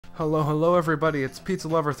Hello everybody, it's Pizza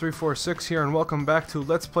Lover 346 here, and welcome back to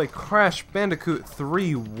Let's Play Crash Bandicoot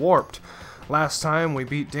 3 Warped. Last time we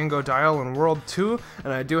beat Dingo Dial in World 2,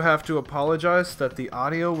 and I do have to apologize that the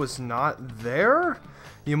audio was not there.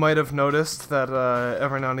 You might have noticed that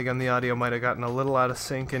every now and again the audio might have gotten a little out of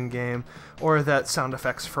sync in game, or that sound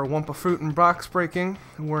effects for Wumpa Fruit and box breaking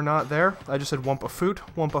were not there. I just said Wumpa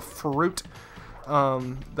Fruit.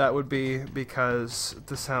 That would be because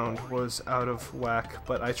the sound was out of whack,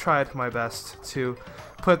 but I tried my best to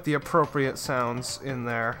put the appropriate sounds in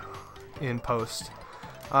there in post.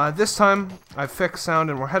 This time, I've fixed sound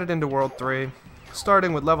and we're headed into World 3,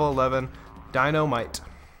 starting with level 11, Dynamite.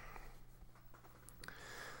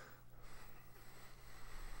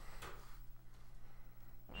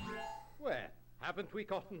 Well, haven't we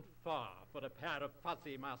gotten far for a pair of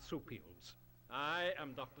fuzzy marsupials? I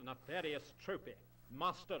am Dr. Nefarious Tropy,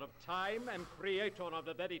 master of time and creator of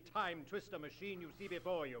the very time twister machine you see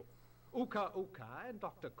before you. Uka and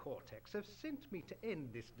Dr. Cortex have sent me to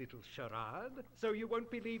end this little charade, so you won't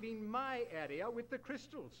be leaving my area with the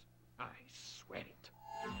crystals. I swear it.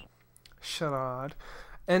 Charade.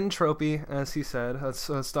 Entropy, as he said.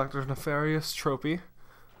 That's Dr. Nefarious Tropy,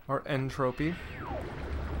 or Entropy.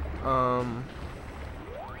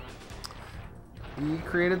 He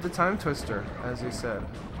created the time twister, as he said.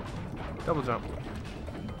 Double jump.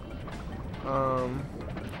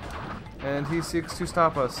 And he seeks to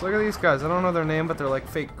stop us. Look at these guys. I don't know their name, but they're like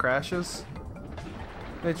fake crashes.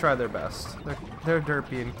 They try their best. They're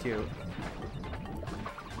derpy and cute.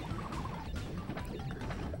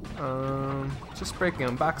 Just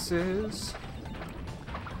breaking boxes.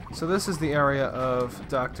 So this is the area of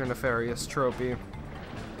Dr. Nefarious Tropy.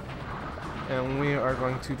 And we are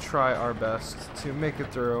going to try our best to make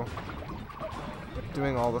it through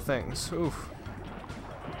doing all the things. Oof.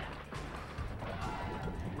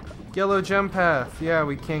 Yellow gem path. Yeah,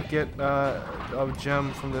 we can't get a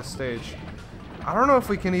gem from this stage. I don't know if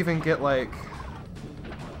we can even get like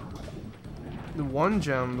the one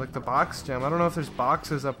gem, like the box gem. I don't know if there's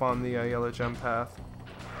boxes up on the yellow gem path.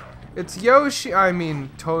 It's Yoshi. I mean,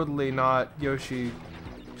 totally not Yoshi.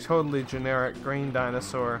 Totally generic green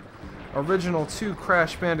dinosaur. Original 2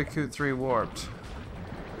 Crash Bandicoot 3 Warped.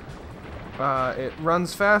 It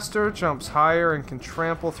runs faster, jumps higher, and can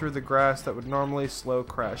trample through the grass that would normally slow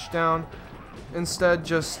Crash down. Instead,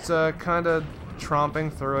 just kind of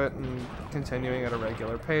tromping through it and continuing at a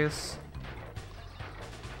regular pace.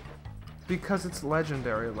 Because it's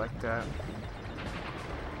legendary like that.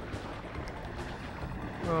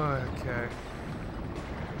 Okay.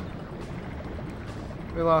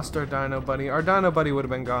 We lost our Dino Buddy. Our Dino Buddy would have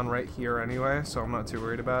been gone right here anyway, so I'm not too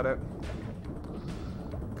worried about it.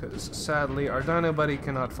 Because, sadly, our Dino Buddy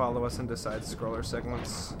cannot follow us into side-scroller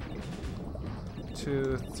segments.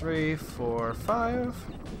 2, 3, 4, 5.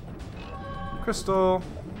 Crystal.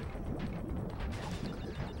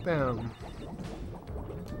 Bam.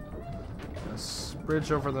 Yes.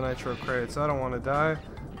 Bridge over the nitro crates. I don't want to die.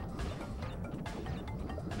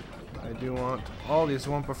 I do want all these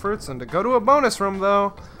Wumpa Fruits and to go to a bonus room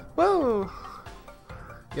though. Whoa!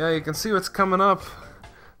 Yeah, you can see what's coming up.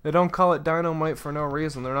 They don't call it Dynamite for no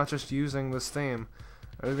reason. They're not just using this theme.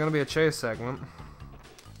 There's gonna be a chase segment.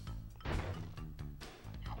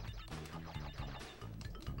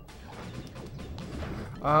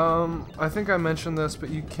 I think I mentioned this, but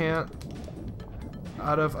you can't,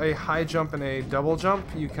 out of a high jump and a double jump,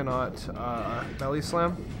 you cannot belly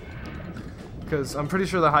slam. Because I'm pretty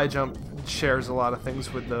sure the high jump shares a lot of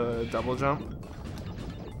things with the double jump.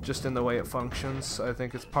 Just in the way it functions. I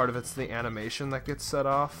think it's part of it's the animation that gets set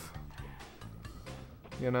off.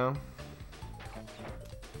 You know?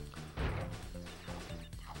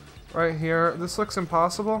 Right here. This looks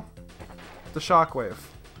impossible. The shockwave.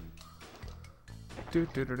 Do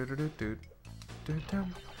do do do do do do do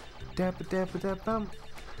dum dap dap dap bum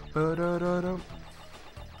ba da da dum.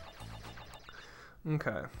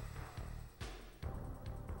 Okay.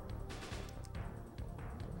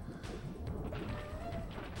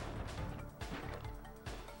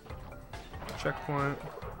 Checkpoint.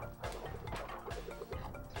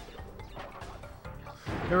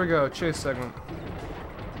 Here we go, chase segment.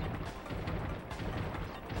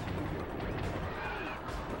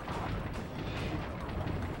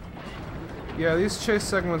 Yeah, these chase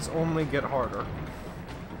segments only get harder.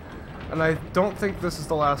 And I don't think this is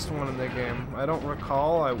the last one in the game. I don't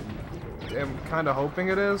recall. I am kind of hoping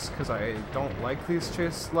it is, because I don't like these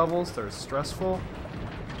chase levels. They're stressful.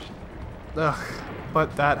 Ugh.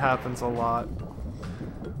 But that happens a lot.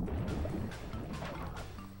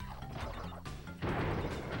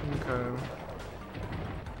 Okay.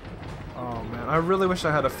 Oh man, I really wish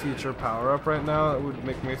I had a future power-up right now. It would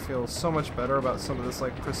make me feel so much better about some of this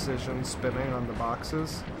like precision spinning on the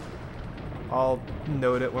boxes. I'll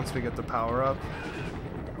note it once we get the power-up.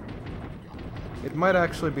 It might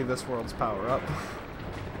actually be this world's power-up.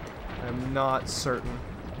 I'm not certain.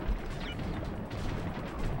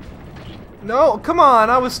 No, come on!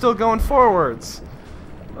 I was still going forwards!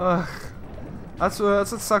 Ugh. That's what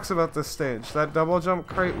sucks about this stage. That double jump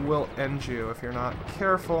crate will end you if you're not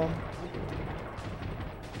careful.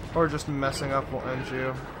 Or just messing up will end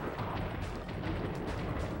you.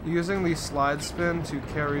 Using the slide spin to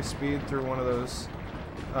carry speed through one of those...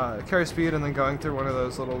 carry speed and then going through one of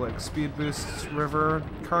those little like speed boost river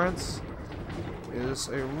currents is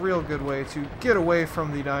a real good way to get away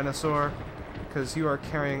from the dinosaur, because you are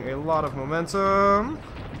carrying a lot of momentum,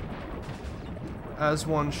 as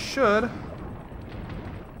one should.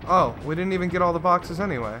 Oh, we didn't even get all the boxes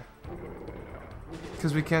anyway,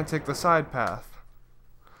 because we can't take the side path.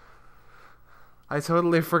 I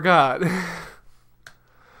totally forgot.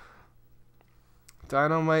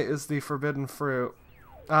 Dynamite is the forbidden fruit.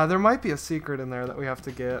 There might be a secret in there that we have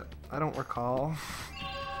to get. I don't recall.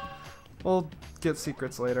 We'll get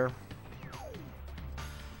secrets later.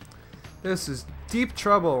 This is deep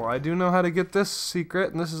trouble. I do know how to get this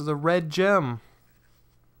secret, and this is the red gem.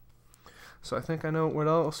 So I think I know what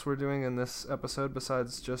else we're doing in this episode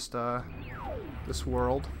besides just this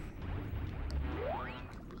world.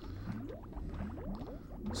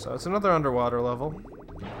 So it's another underwater level.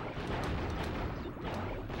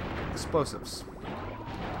 Explosives.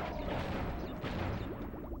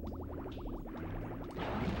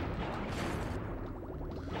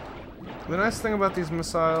 The nice thing about these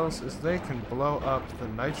missiles is they can blow up the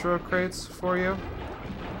nitro crates for you,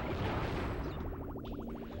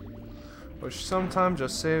 which sometimes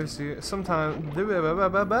just saves you, sometimes,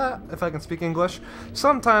 if I can speak English,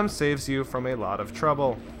 sometimes saves you from a lot of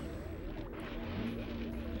trouble.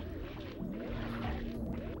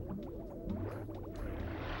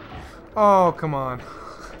 Oh, come on.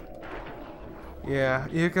 Yeah,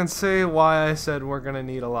 you can see why I said we're gonna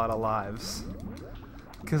need a lot of lives.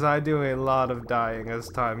 Because I do a lot of dying as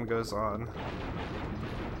time goes on.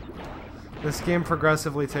 This game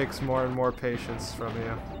progressively takes more and more patience from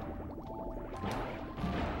you.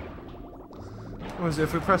 What was it?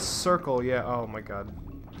 If we press circle, yeah, oh my god.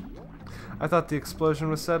 I thought the explosion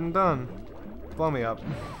was said and done. Blow me up.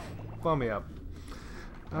 Blow me up.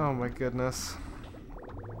 Oh my goodness.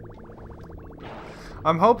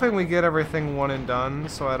 I'm hoping we get everything one and done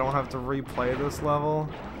so I don't have to replay this level.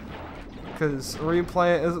 Because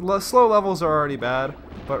slow levels are already bad,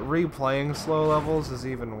 but replaying slow levels is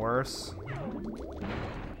even worse.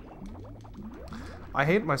 I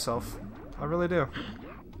hate myself. I really do.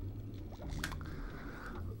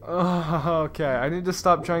 Oh, okay, I need to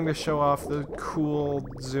stop trying to show off the cool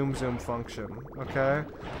zoom function, okay?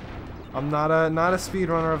 I'm not a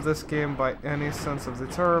speedrunner of this game by any sense of the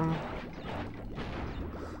term.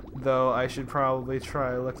 Though I should probably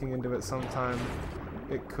try looking into it sometime.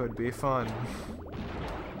 It could be fun.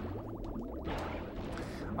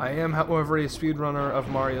 I am, however, a speedrunner of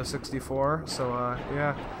Mario 64, so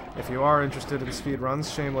yeah, if you are interested in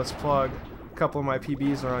speedruns, shameless plug, a couple of my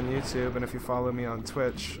PBs are on YouTube, and if you follow me on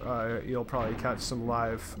Twitch, you'll probably catch some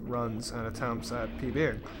live runs and attempts at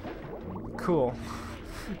PBing. Cool.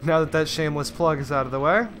 Now that shameless plug is out of the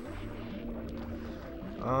way,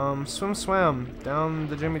 swim down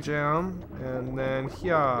the Jimmy Jam, and then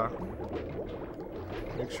here.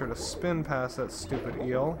 Make sure to spin past that stupid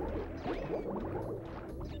eel.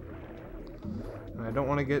 And I don't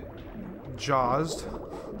want to get jawsed.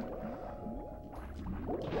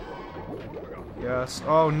 Yes.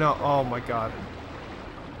 Oh no. Oh my god.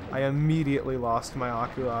 I immediately lost my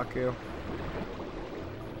Aku Aku.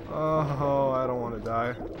 Oh, I don't want to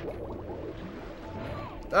die.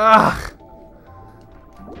 Ugh!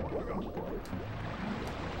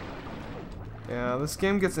 Yeah, this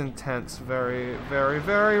game gets intense very, very,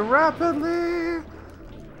 very rapidly.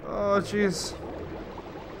 Oh, jeez.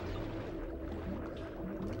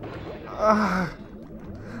 I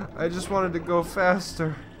just wanted to go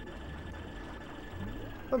faster.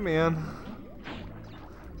 Let me in.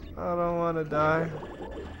 I don't want to die.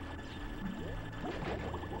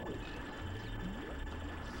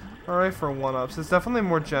 Alright for one-ups. It's definitely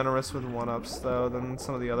more generous with one-ups, though, than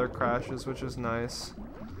some of the other crashes, which is nice.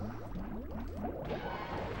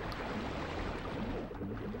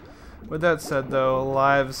 With that said, though,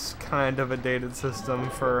 Live's kind of a dated system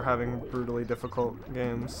for having brutally difficult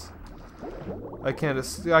games. I kind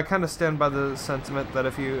of stand by the sentiment that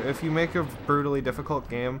if you make a brutally difficult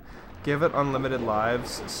game, give it unlimited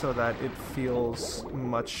lives so that it feels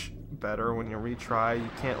much better when you retry. You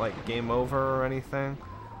can't like game over or anything.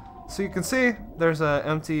 So you can see there's an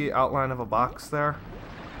empty outline of a box there.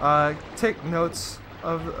 Take notes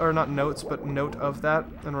of, or not notes, but note of that,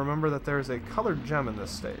 and remember that there's a colored gem in this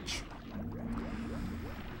stage.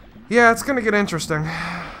 Yeah, it's gonna get interesting.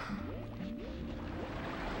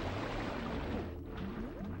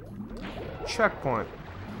 Checkpoint.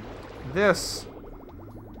 This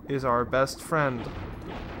is our best friend.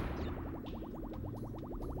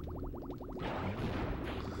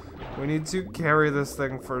 We need to carry this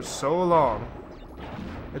thing for so long.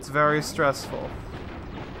 It's very stressful.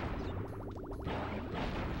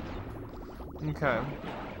 Okay.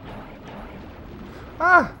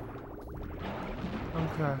 Ah!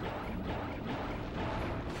 Okay.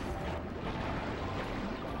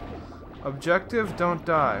 Objective, don't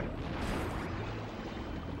die.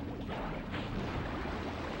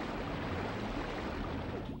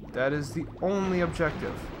 That is the only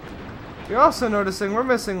objective. You're also noticing we're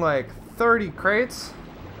missing like 30 crates.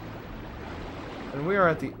 And we are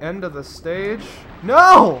at the end of the stage.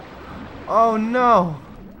 No! Oh no!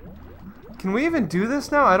 Can we even do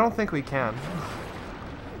this now? I don't think we can.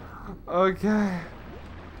 Okay.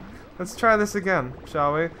 Let's try this again,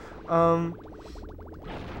 shall we?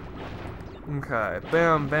 Okay.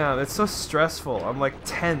 Bam, bam. It's so stressful. I'm like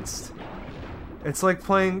tensed. It's like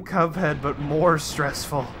playing Cuphead, but more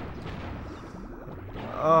stressful.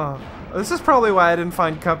 Oh. This is probably why I didn't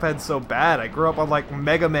find Cuphead so bad. I grew up on like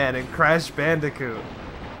Mega Man and Crash Bandicoot.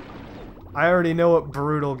 I already know what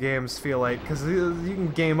brutal games feel like, because you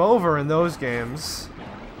can game over in those games.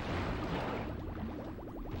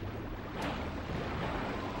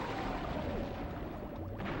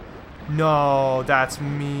 No, that's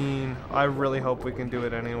mean. I really hope we can do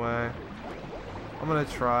it anyway. I'm gonna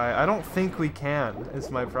try. I don't think we can,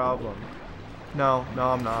 is my problem. No,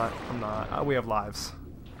 I'm not. I'm not. We have lives.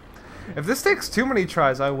 If this takes too many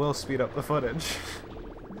tries, I will speed up the footage.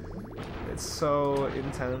 It's so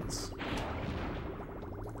intense.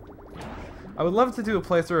 I would love to do a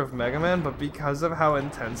playthrough of Mega Man, but because of how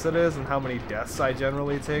intense it is and how many deaths I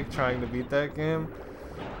generally take trying to beat that game,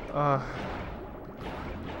 I'm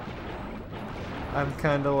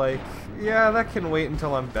kinda like, yeah, that can wait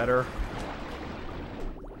until I'm better.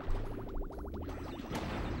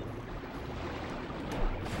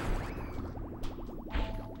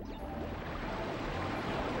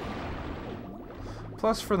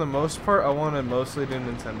 Plus, for the most part, I want to mostly do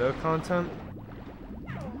Nintendo content.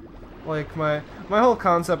 Like, my whole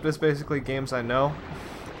concept is basically games I know.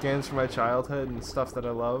 Games from my childhood and stuff that I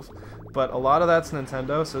love. But a lot of that's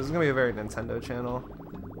Nintendo, so this is going to be a very Nintendo channel.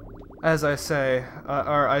 As I say,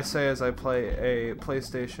 or I say as I play a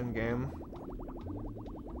PlayStation game.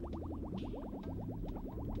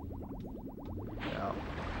 Yeah.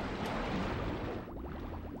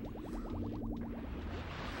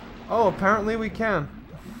 Oh, apparently we can.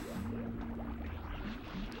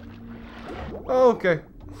 Oh, okay.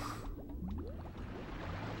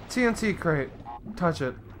 TNT crate. Touch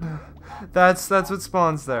it. That's what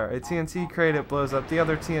spawns there. A TNT crate, it blows up the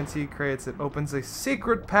other TNT crates, it opens a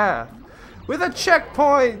secret path with a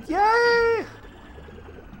checkpoint! Yay!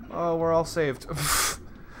 Oh, we're all saved.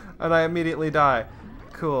 And I immediately die.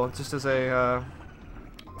 Cool, just as a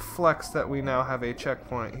flex that we now have a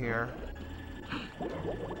checkpoint here.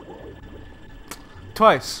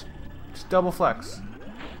 Twice. Just double flex.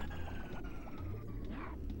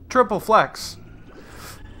 Triple flex.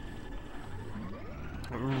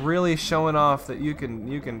 Really showing off that you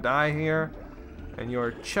can die here, and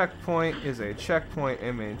your checkpoint is a checkpoint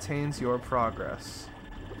and maintains your progress.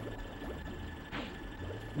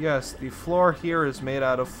 Yes, the floor here is made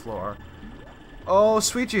out of floor. Oh,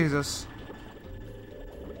 sweet Jesus.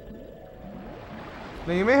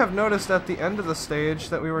 Now you may have noticed at the end of the stage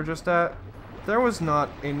that we were just at, there was not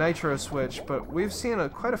a nitro switch, but we've seen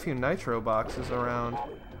quite a few nitro boxes around.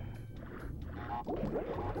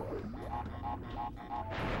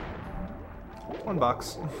 One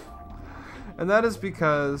box. And that is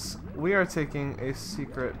because we are taking a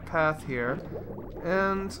secret path here,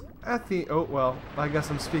 and at the, oh well, I guess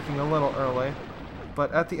I'm speaking a little early,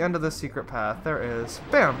 but at the end of the secret path there is,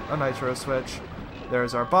 bam, a nitro switch.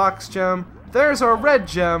 There's our box gem, there's our red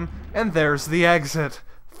gem, and there's the exit.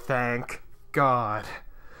 Thank God.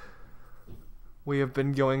 We have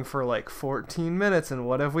been going for like 14 minutes, and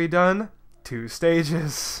what have we done? 2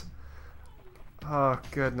 stages. Oh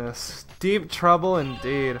goodness. Deep trouble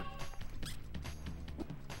indeed.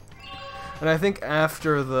 And I think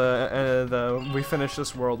after we finish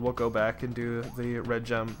this world, we'll go back and do the red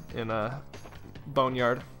gem in a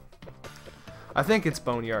Boneyard. I think it's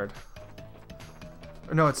Boneyard.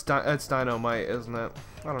 No, it's Dynamite, isn't it?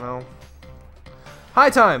 I don't know. High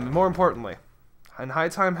Time, more importantly. And High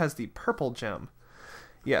Time has the purple gem.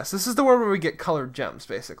 Yes, this is the one where we get colored gems,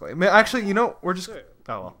 basically. Actually, you know, we're just... So,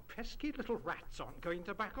 oh, well. pesky little rats aren't going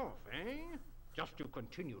to back off, eh? Just you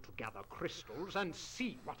continue to gather crystals and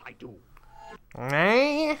see what I do.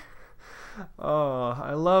 Eh? Oh,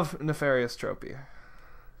 I love Nefarious Tropy.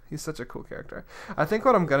 He's such a cool character. I think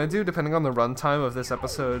what I'm gonna do, depending on the runtime of this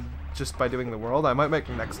episode, just by doing the world, I might make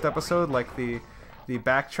next episode like the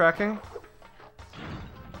backtracking.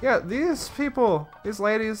 Yeah, these people, these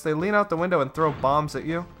ladies, they lean out the window and throw bombs at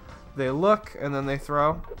you. They look, and then they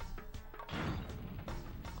throw.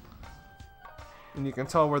 And you can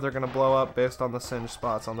tell where they're going to blow up based on the singed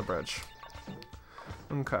spots on the bridge.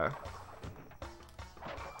 Okay.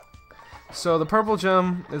 So the purple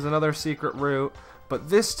gem is another secret route, but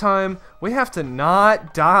this time we have to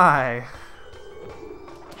not die.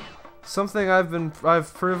 Something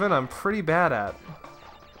I've proven I'm pretty bad at.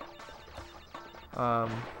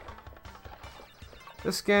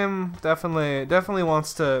 This game definitely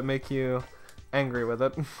wants to make you angry with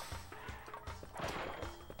it.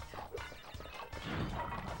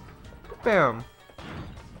 Bam.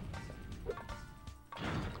 You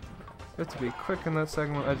have to be quick in that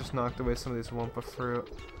segment. I just knocked away some of these Wumpa fruit.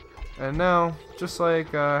 And now, just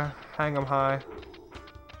like hang 'em high.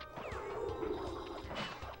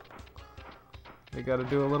 We gotta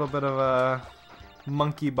do a little bit of a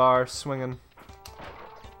monkey bar swinging.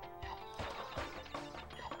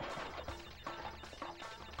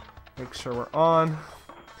 Make sure we're on.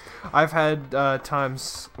 I've had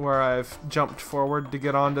times where I've jumped forward to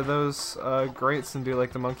get onto those grates and do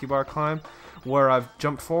like the monkey bar climb, where I've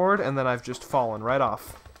jumped forward and then I've just fallen right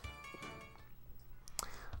off.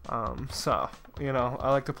 So, you know,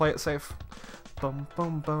 I like to play it safe. Bum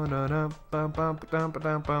bum bum da da bum bum bum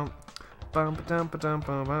bum bum. Bum bum bum bum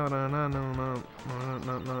bum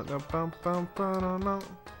bum.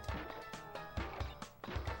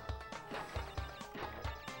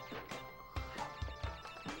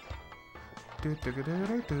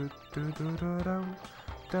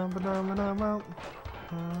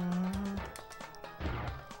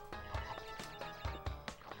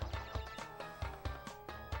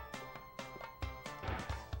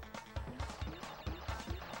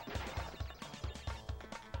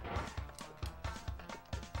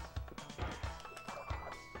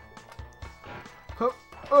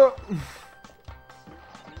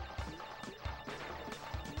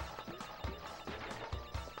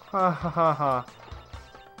 Ha ha ha ha.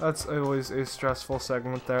 That's always a stressful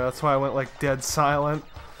segment there. That's why I went like dead silent.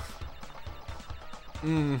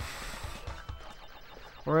 We're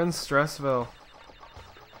in Stressville.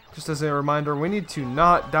 Just as a reminder, we need to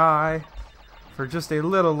not die for just a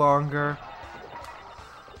little longer.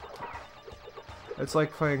 It's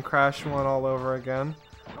like playing Crash 1 all over again.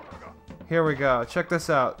 Here we go. Check this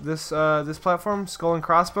out. This platform, skull and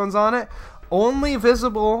crossbones on it, only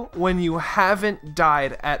visible when you haven't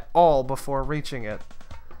died at all before reaching it.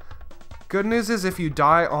 Good news is if you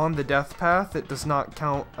die on the death path, it does not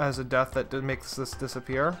count as a death that makes this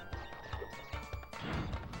disappear.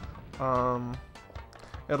 It'll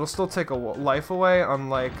still take a life away,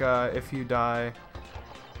 unlike if you die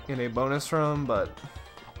in a bonus room, but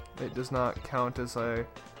it does not count as a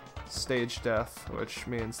stage death, which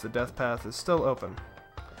means the death path is still open.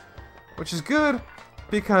 Which is good,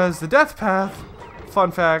 because the death path,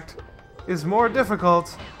 fun fact, is more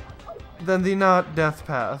difficult than the not death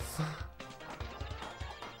path.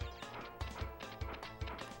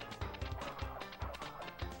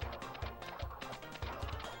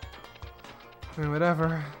 I mean,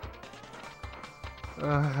 whatever.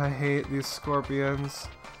 I hate these scorpions.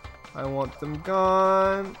 I want them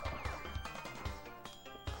gone.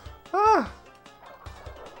 Ah!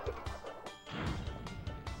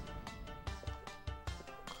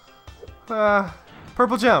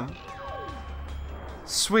 Purple gem.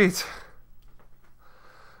 Sweet.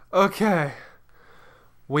 Okay.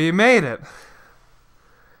 We made it.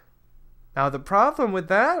 Now the problem with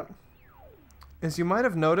that is you might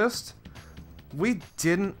have noticed we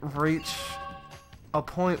didn't reach a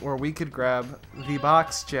point where we could grab the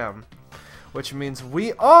box gem, which means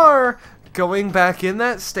we are going back in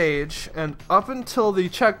that stage, and up until the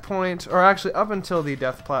checkpoint, or actually up until the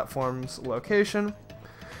death platform's location,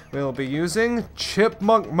 we'll be using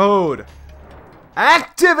Chipmunk mode.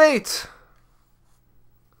 Activate!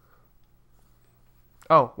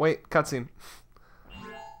 Oh, wait, cutscene.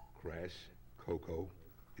 Crash, Coco,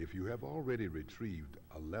 if you have already retrieved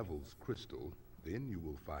a levels crystal, then you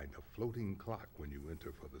will find a floating clock when you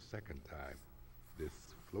enter for the second time.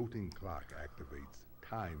 This floating clock activates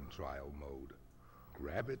time trial mode.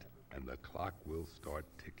 Grab it and the clock will start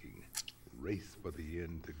ticking. Race for the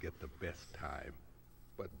end to get the best time.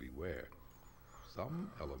 But beware,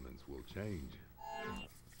 some elements will change.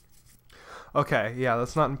 Okay, yeah,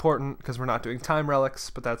 that's not important because we're not doing time relics,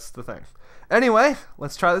 but that's the thing. Anyway,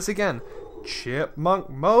 let's try this again. Chipmunk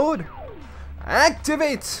mode.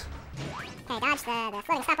 Activate! Okay, dodge the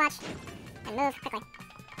floating stopwatch and move quickly.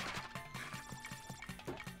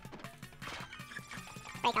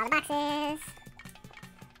 Break all the boxes.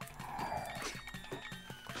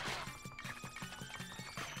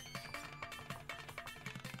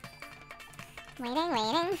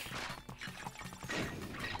 Waiting.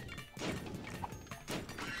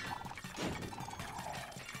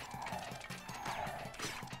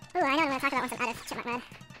 Ooh, I know what I'm going to talk about once I'm out of chipmunk mode.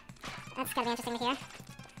 That's going to be interesting to hear.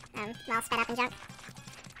 All sped up and junk.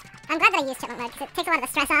 I'm glad that I use chipmunk mode because it takes a lot of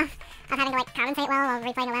the stress off of having to like commentate while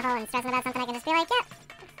replaying a level and stressing about something. I can just be like, yep,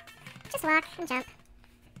 just walk and jump.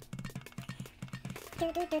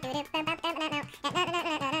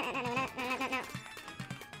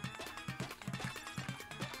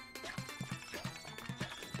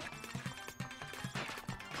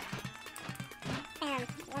 Bam,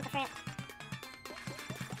 want the fruit.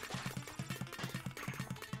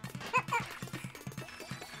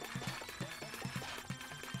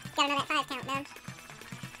 Got another 5 count, man.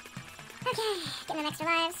 Okay, getting them extra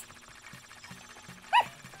lives. Woo!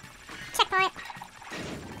 Checkpoint.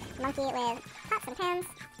 Monkey with pots and pans.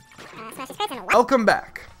 Smash his face in a Welcome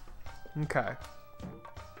back. Okay.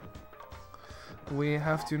 We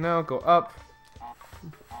have to now go up.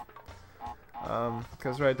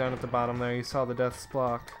 Because right down at the bottom there you saw the death's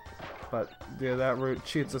block. But yeah, that route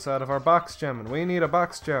cheats us out of our box gem, and we need a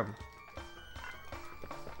box gem.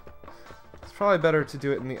 It's probably better to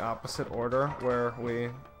do it in the opposite order, where we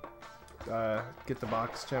get the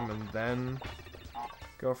box gem and then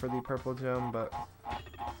go for the purple gem, but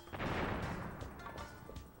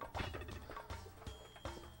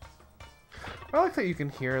I like that you can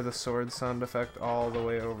hear the sword sound effect all the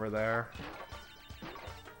way over there.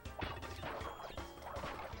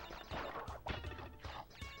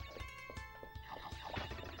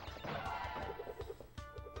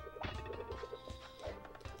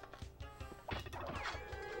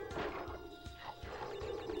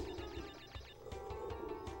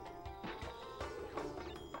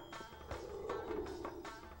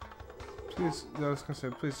 Please, I was gonna say,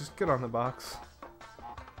 please just get on the box.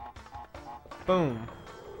 Boom.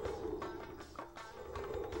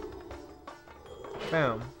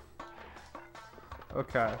 Bam.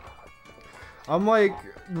 Okay. I'm like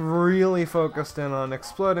really focused in on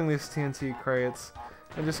exploding these TNT crates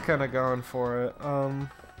and just kind of going for it.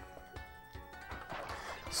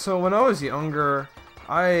 So when I was younger,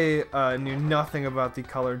 I knew nothing about the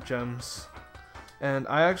colored gems, and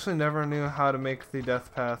I actually never knew how to make the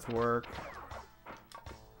death path work.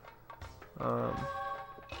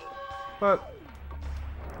 But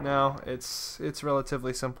now it's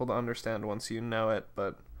relatively simple to understand once you know it,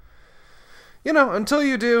 but you know, until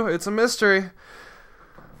you do, it's a mystery.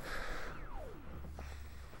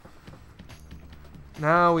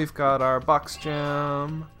 Now we've got our box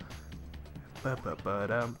gem.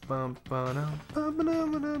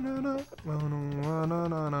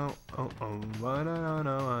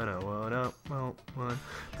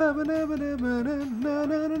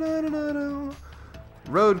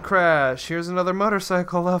 Road crash. Here's another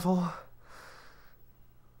motorcycle level.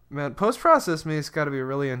 Man, post-process me's got to be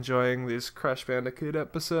really enjoying these Crash Bandicoot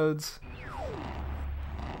episodes.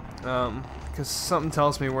 Because something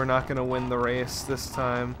tells me we're not going to win the race this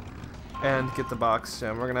time and get the box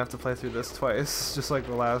gem. We're going to have to play through this twice, just like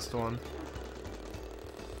the last one.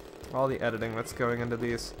 All the editing that's going into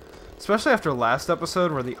these. Especially after last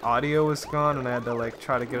episode where the audio was gone and I had to like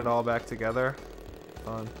try to get it all back together.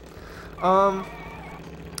 Fun.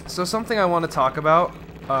 So something I want to talk about.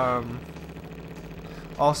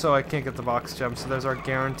 Also, I can't get the box gem, so there's our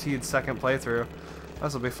guaranteed second playthrough.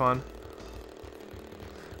 This'll be fun.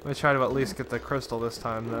 I'm gonna try to at least get the crystal this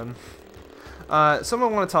time then. Something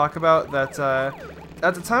I want to talk about that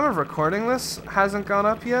at the time of recording this hasn't gone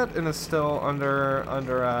up yet and is still under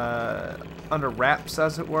wraps,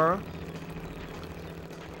 as it were.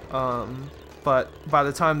 But by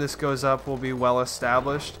the time this goes up, we'll be well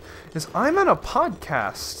established. Is I'm in a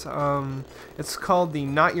podcast. It's called the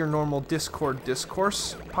Not Your Normal Discord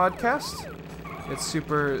Discourse podcast. It's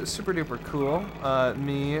super duper cool.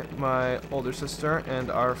 Me, my older sister,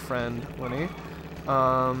 and our friend Winnie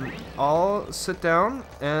all sit down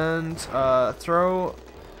and throw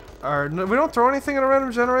our. We don't throw anything in a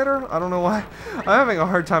random generator. I don't know why. I'm having a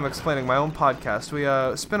hard time explaining my own podcast. We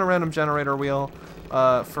spin a random generator wheel.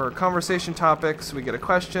 for conversation topics. We get a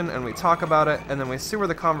question and we talk about it, and then we see where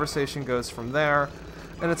the conversation goes from there.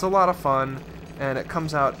 And it's a lot of fun, and it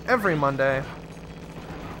comes out every Monday,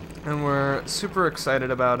 and we're super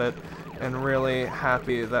excited about it and really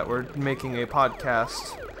happy that we're making a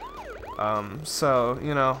podcast. So,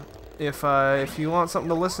 you know, if you want something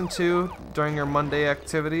to listen to during your Monday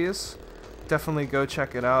activities, definitely go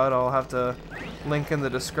check it out. I'll have to link in the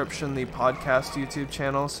description the podcast YouTube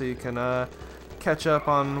channel so you can catch up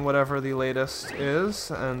on whatever the latest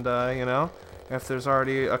is. And, you know, if there's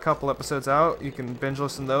already a couple episodes out, you can binge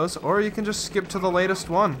listen to those, or you can just skip to the latest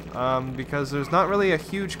one, because there's not really a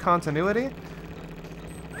huge continuity.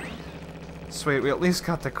 Sweet, we at least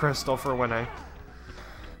got the crystal for winning.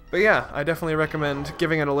 But yeah, I definitely recommend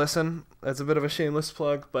giving it a listen. It's a bit of a shameless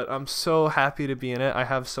plug, but I'm so happy to be in it. I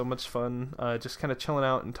have so much fun just kind of chilling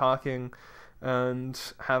out and talking and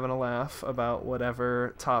having a laugh about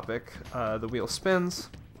whatever topic the wheel spins.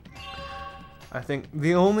 I think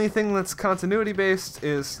the only thing that's continuity based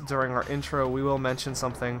is during our intro we will mention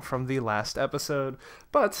something from the last episode,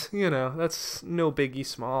 but you know, that's no biggie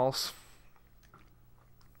smalls.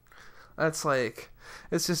 That's like,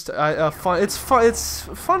 it's just fun. It's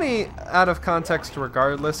funny out of context,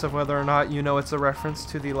 regardless of whether or not you know it's a reference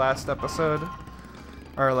to the last episode,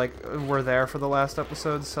 or like we're there for the last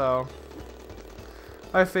episode. So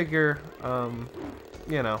I figure,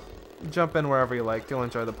 you know, jump in wherever you like. You'll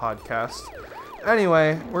enjoy the podcast.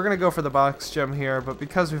 Anyway, we're gonna go for the box gem here, but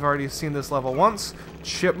because we've already seen this level once,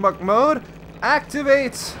 chipmunk mode,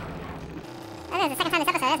 activate. That is the second time this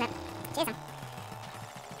episode, isn't it? Jeez.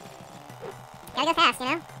 Gotta go fast, you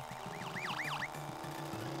know?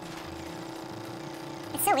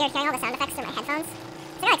 It's so weird hearing all the sound effects through my headphones. So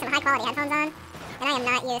I got like some high quality headphones on, and I am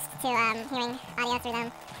not used to hearing audio through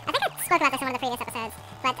them. I think I spoke about this in one of the previous episodes,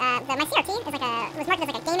 but my CRT is like was marketed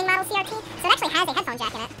as like a gaming model CRT, so it actually has a headphone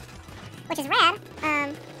jack in it, which is rad,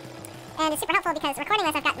 and it's super helpful because recording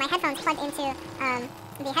this, I've got my headphones plugged into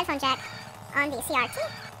the headphone jack on the CRT,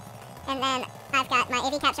 and then I've got my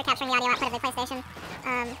AV capture capturing the audio output of the PlayStation.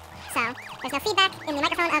 So there's no feedback in the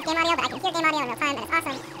microphone of game audio, but I can hear game audio in real time, and it's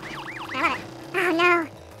awesome. And I love it. Oh no!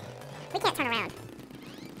 We can't turn around.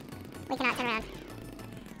 We cannot turn around.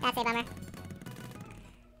 That's a bummer.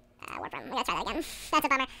 Warp room. We gotta try that again. That's a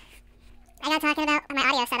bummer. I got talking about my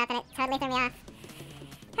audio setup, and it totally threw me off.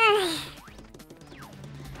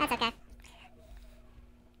 That's okay.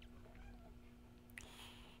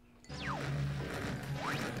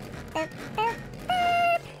 Boop, boop,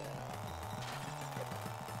 boop.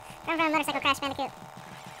 From Motorcycle Crash Bandicoot.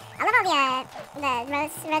 I love all the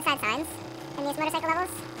roadside signs in these motorcycle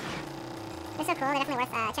levels. They're so cool. They're definitely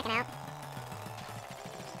worth checking out.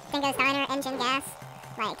 Dingo's Diner, Engine Gas.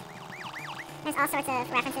 Like, there's all sorts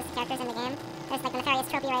of references to characters in the game. There's like the Nefarious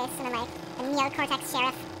Tropy race, and then like the Neo Cortex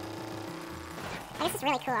Sheriff. I guess it's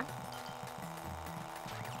really cool.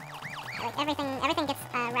 Like everything gets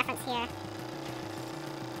referenced here.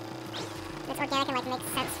 It's organic and like makes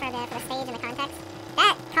sense for the stage and the context.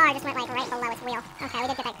 That car just went like right below its wheel. Okay, we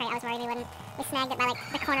did get that crate. I was worried we snagged it by like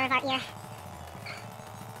the corner of our ear.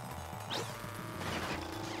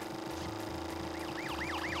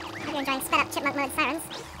 I hope you're enjoying sped up chipmunk mode sirens.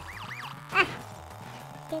 Ah.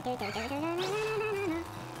 Oh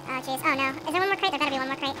jeez. Oh no. Is there one more crate? There better be one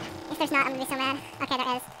more crate. If there's not, I'm gonna be so mad. Okay,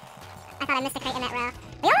 there is. I thought I missed a crate in that row.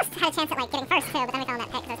 We almost had a chance at like getting first too, but then we fell in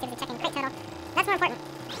that pit because I was too busy checking crate total. That's more important.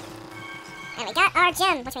 And we got our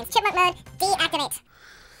gem, which means chipmunk mode, deactivate.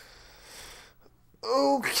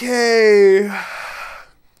 Okay.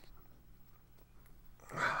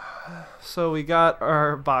 So we got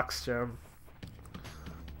our box gem.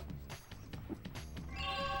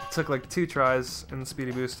 Took like 2 tries in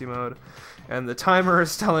Speedy Boosty mode, and the timer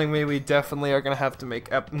is telling me we definitely are gonna have to make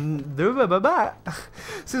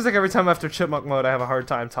seems like every time after chipmunk mode I have a hard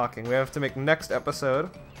time talking. We have to make next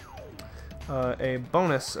episode a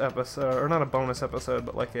bonus episode, or not a bonus episode,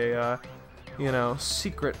 but like a you know,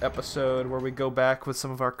 secret episode where we go back with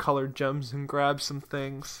some of our colored gems and grab some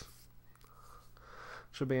things.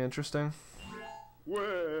 Should be interesting.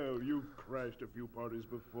 Well, you've crashed a few parties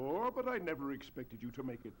before, but I never expected you to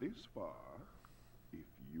make it this far. If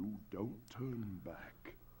you don't turn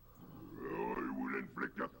back, I will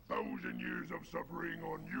inflict 1,000 years of suffering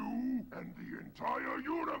on you and the entire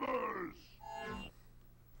universe!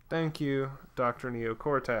 Thank you, Dr.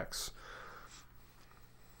 Neocortex.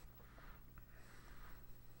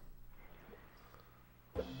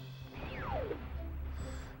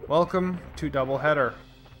 Welcome to Doubleheader.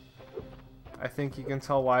 I think you can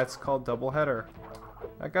tell why it's called Doubleheader.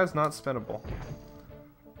 That guy's not spinnable.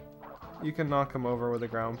 You can knock him over with a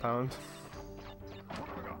ground pound.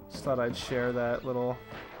 Just thought I'd share that little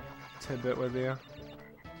tidbit with you.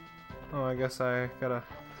 Oh, I guess I gotta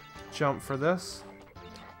jump for this.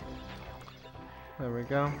 There we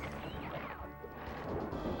go.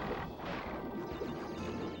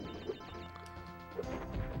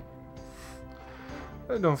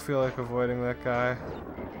 I don't feel like avoiding that guy.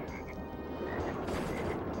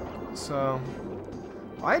 So,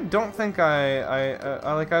 I don't think I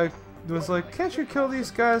was like, can't you kill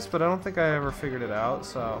these guys? But I don't think I ever figured it out,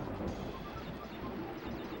 so.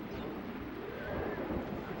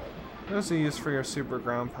 There's a use for your super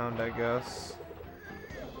ground pound, I guess.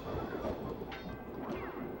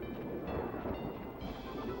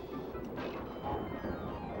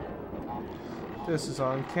 This is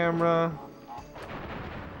on camera.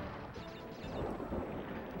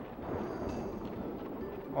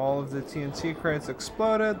 All of the TNT crates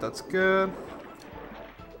exploded, that's good.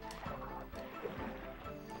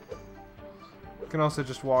 You can also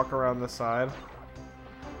just walk around the side.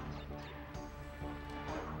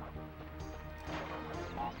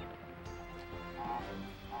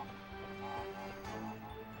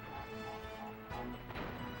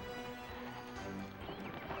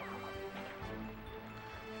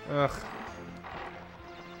 Ugh.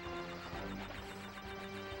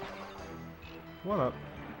 What up?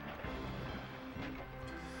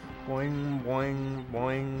 Boing, boing,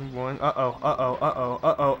 boing, boing. Uh-oh, uh-oh, uh-oh,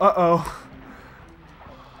 uh-oh, uh-oh.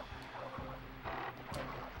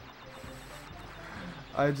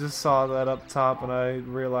 I just saw that up top and I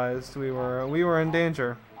realized we were in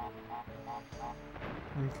danger.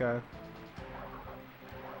 Okay.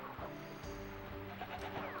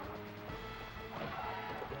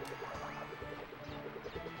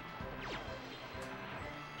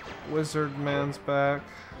 Wizard man's back.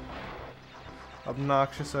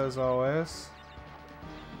 Obnoxious as always.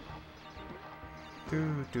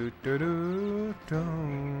 Do do do do do.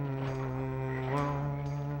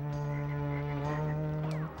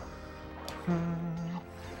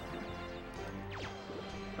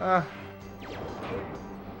 Ah.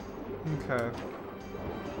 Okay.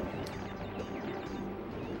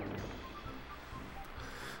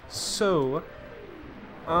 So,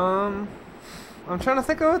 I'm trying to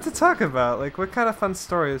think of what to talk about. Like, what kind of fun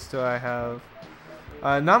stories do I have?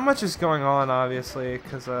 Not much is going on, obviously,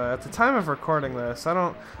 because at the time of recording this, I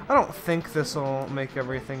don't think this will make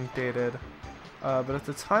everything dated. But at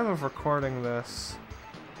the time of recording this,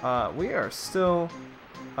 we are still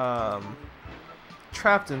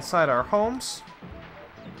trapped inside our homes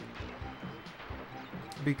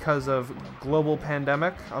because of global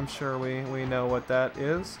pandemic. I'm sure we know what that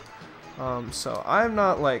is. So I'm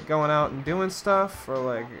not like going out and doing stuff or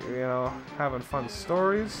like, you know, having fun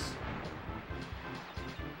stories.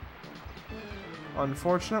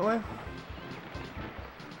 Unfortunately.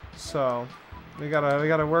 So we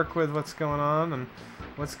gotta work with what's going on, and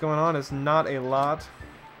what's going on is not a lot.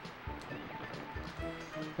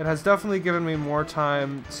 It has definitely given me more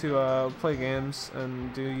time to play games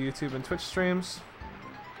and do YouTube and Twitch streams.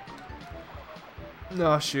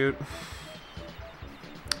 Oh shoot.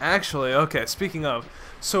 Actually, okay, speaking of,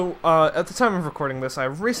 so at the time of recording this, I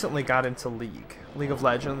recently got into League of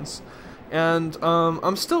Legends, and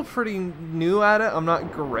I'm still pretty new at it. I'm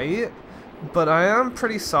not great, but I am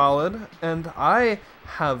pretty solid, and I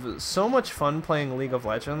have so much fun playing League of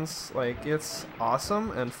Legends. Like, it's awesome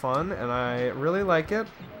and fun, and I really like it,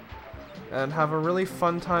 and have a really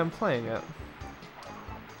fun time playing it.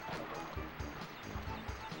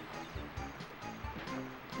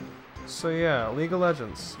 So yeah, League of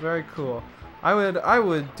Legends, very cool. I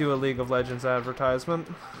would do a League of Legends advertisement.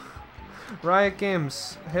 Riot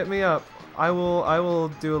Games, hit me up. I will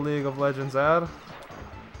do a League of Legends ad.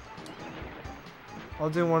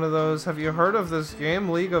 I'll do one of those. Have you heard of this game,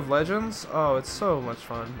 League of Legends? Oh, it's so much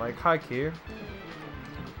fun. Like, high key.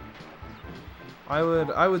 I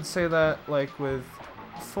would say that like with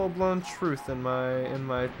full-blown truth in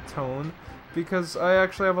my tone, because I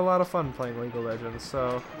actually have a lot of fun playing League of Legends.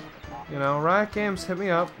 So, you know, Riot Games, hit me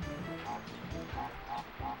up.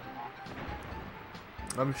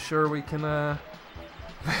 I'm sure we can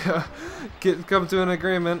come to an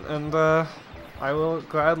agreement, and I will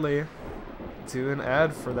gladly do an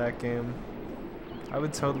ad for that game. I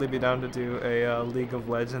would totally be down to do a League of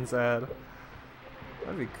Legends ad.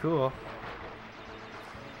 That'd be cool.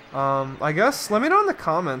 I guess let me know in the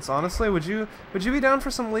comments. Honestly, would you be down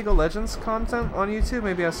for some League of Legends content on YouTube?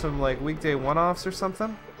 Maybe have some like weekday one-offs or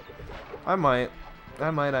something. I might.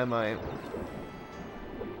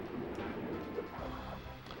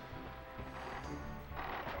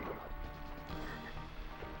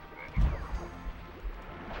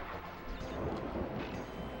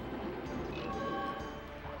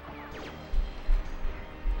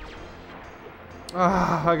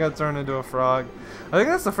 Ah, I got turned into a frog. I think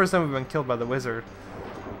that's the first time we've been killed by the wizard.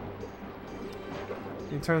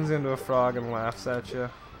 He turns into a frog and laughs at you.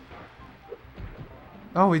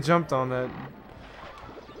 Oh, we jumped on that.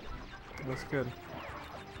 That's good.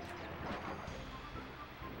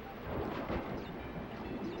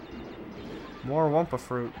 More Wumpa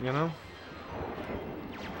fruit, you know?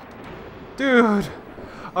 Dude!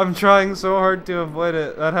 I'm trying so hard to avoid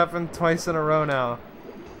it. That happened twice in a row now.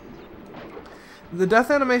 The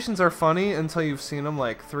death animations are funny until you've seen them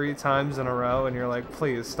like 3 times in a row and you're like,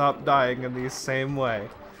 please stop dying in the same way.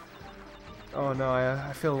 Oh no,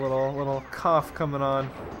 I feel a little cough coming on.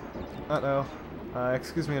 Uh-oh.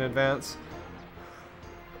 Excuse me in advance.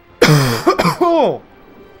 Oh!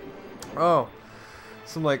 Oh.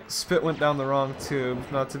 Some like spit went down the wrong tube.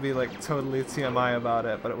 Not to be like totally TMI about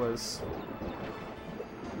it, but it was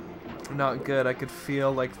not good. I could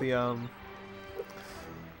feel like the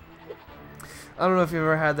I don't know if you've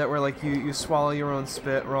ever had that where like you swallow your own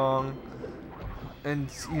spit wrong and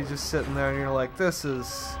you just sitting there and you're like, this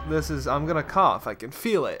is I'm gonna cough, I can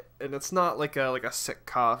feel it. And it's not like a sick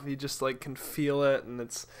cough, you just like can feel it and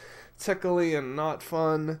it's tickly and not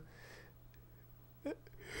fun.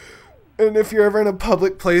 And if you're ever in a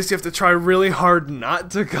public place, you have to try really hard not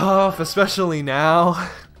to cough, especially now.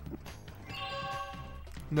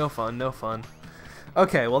 No fun, no fun.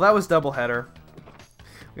 Okay, well that was Doubleheader.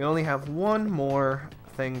 We only have one more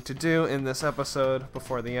thing to do in this episode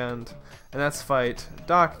before the end, and that's fight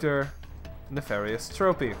Dr. Nefarious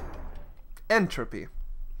Tropy. Entropy.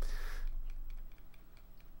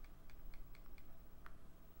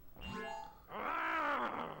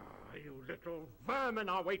 You little vermin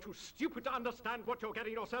are way too stupid to understand what you're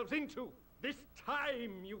getting yourselves into. This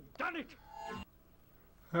time you've done it.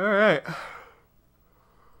 Alright.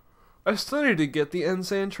 I still need to get the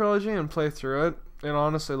Insane Trilogy and play through it. It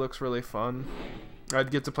honestly looks really fun.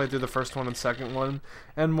 I'd get to play through the first one and second one,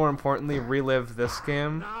 and more importantly, relive this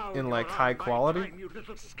game in like high quality. Time, you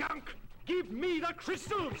little skunk. Give me the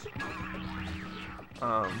crystals.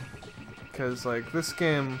 Cause like this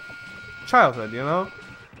game, childhood, you know?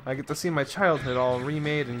 I get to see my childhood all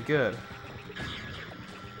remade and good.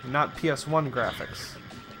 Not PS1 graphics.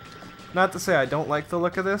 Not to say I don't like the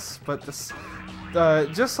look of this, but this,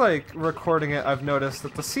 just like recording it, I've noticed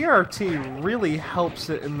that the CRT really helps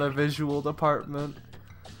it in the visual department.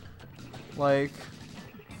 Like,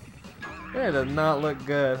 it did not look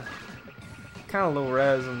good. Kind of low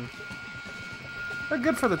res, and they're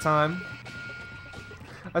good for the time.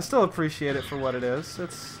 I still appreciate it for what it is.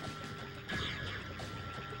 It's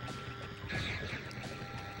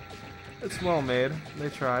well made. They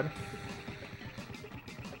tried.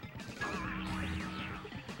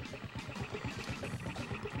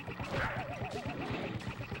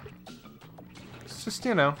 It's just,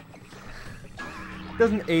 you know, it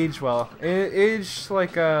doesn't age well. It aged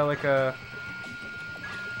like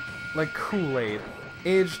Kool-Aid.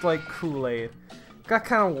 Aged like Kool-Aid. Got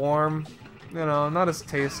kind of warm, you know, not as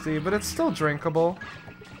tasty, but it's still drinkable.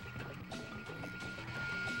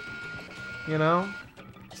 You know?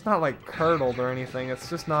 It's not like curdled or anything, it's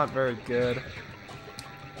just not very good.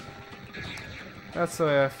 That's the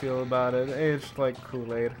way I feel about it. Aged like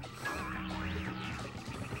Kool-Aid.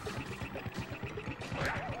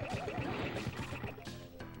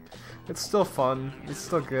 It's still fun. It's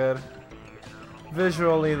still good.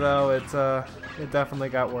 Visually, though, it definitely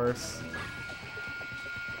got worse.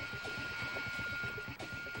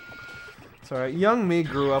 It's alright. Young me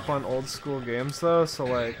grew up on old school games, though, so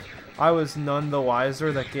like I was none the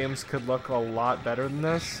wiser that games could look a lot better than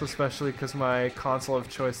this, especially because my console of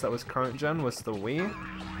choice that was current gen was the Wii.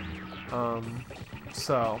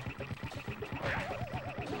 So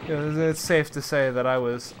it's safe to say that I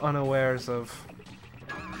was unawares of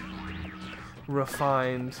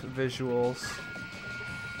refined visuals.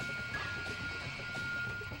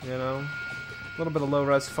 You know? A little bit of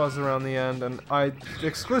low-res fuzz around the end, and I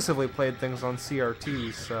exclusively played things on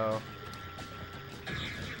CRTs, so...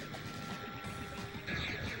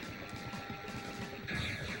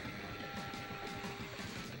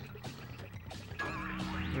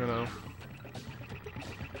 You know.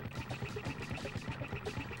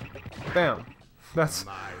 Bam. That's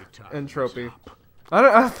Entropy.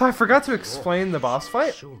 I forgot to explain the boss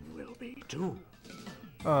fight. Soon will be too.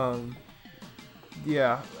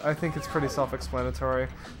 Yeah, I think it's pretty self-explanatory.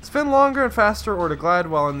 Spin longer and faster, or to glide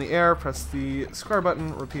while in the air, press the square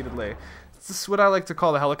button repeatedly. This is what I like to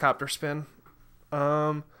call the helicopter spin.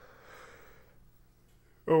 Oh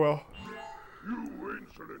well. You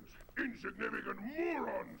insolent, insignificant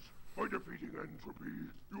morons! By defeating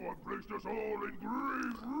Entropy, you have placed us all in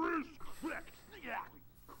grave risk!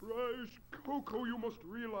 Crash, Coco, you must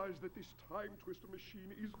realize that this time twister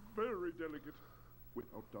machine is very delicate.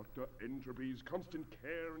 Without Dr. Entropy's constant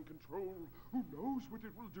care and control, who knows what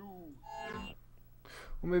it will do?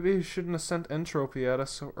 Well, maybe he shouldn't have sent Entropy at us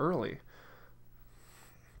so early.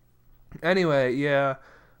 Anyway, yeah.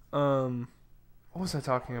 What was I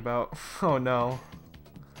talking about? Oh no.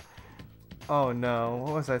 Oh no.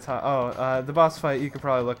 What was I talking? Oh, the boss fight. You could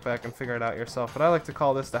probably look back and figure it out yourself. But I like to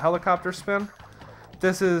call this the helicopter spin.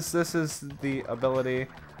 This is the ability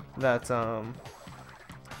that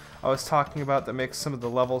I was talking about that makes some of the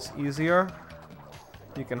levels easier.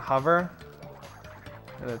 You can hover,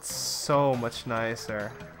 and it's so much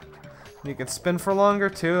nicer. You can spin for longer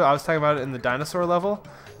too. I was talking about it in the dinosaur level,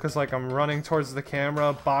 because like I'm running towards the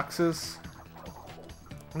camera boxes.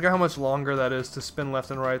 Look at how much longer that is to spin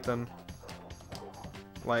left and right than.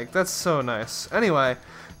 Like, that's so nice. Anyway,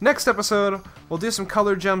 next episode, we'll do some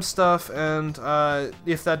color gem stuff, and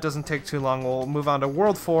if that doesn't take too long, we'll move on to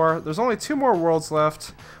World 4. There's only 2 more worlds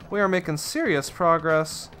left. We are making serious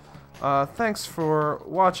progress. Thanks for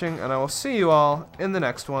watching, and I will see you all in the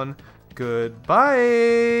next one. Goodbye!